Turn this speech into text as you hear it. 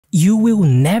You will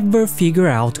never figure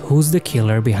out who's the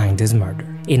killer behind this murder,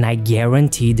 and I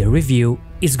guarantee the review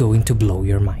is going to blow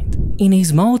your mind. In a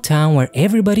small town where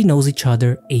everybody knows each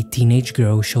other, a teenage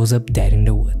girl shows up dead in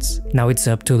the woods. Now it's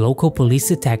up to local police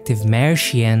detective Mayor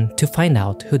Sheehan to find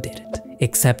out who did it.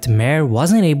 Except Mare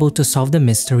wasn't able to solve the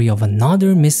mystery of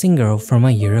another missing girl from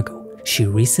a year ago. She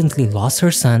recently lost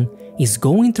her son, is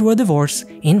going through a divorce,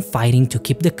 and fighting to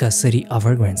keep the custody of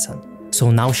her grandson. So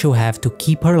now she'll have to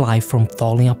keep her life from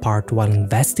falling apart while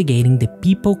investigating the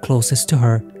people closest to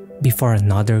her before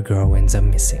another girl ends up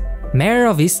missing. Mare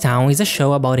of Easttown is a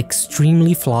show about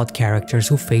extremely flawed characters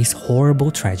who face horrible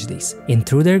tragedies, and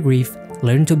through their grief,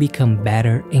 learn to become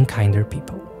better and kinder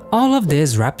people. All of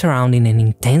this wrapped around in an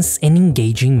intense and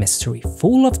engaging mystery,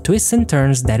 full of twists and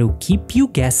turns that will keep you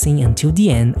guessing until the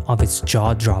end of its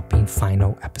jaw-dropping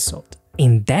final episode.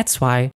 And that's why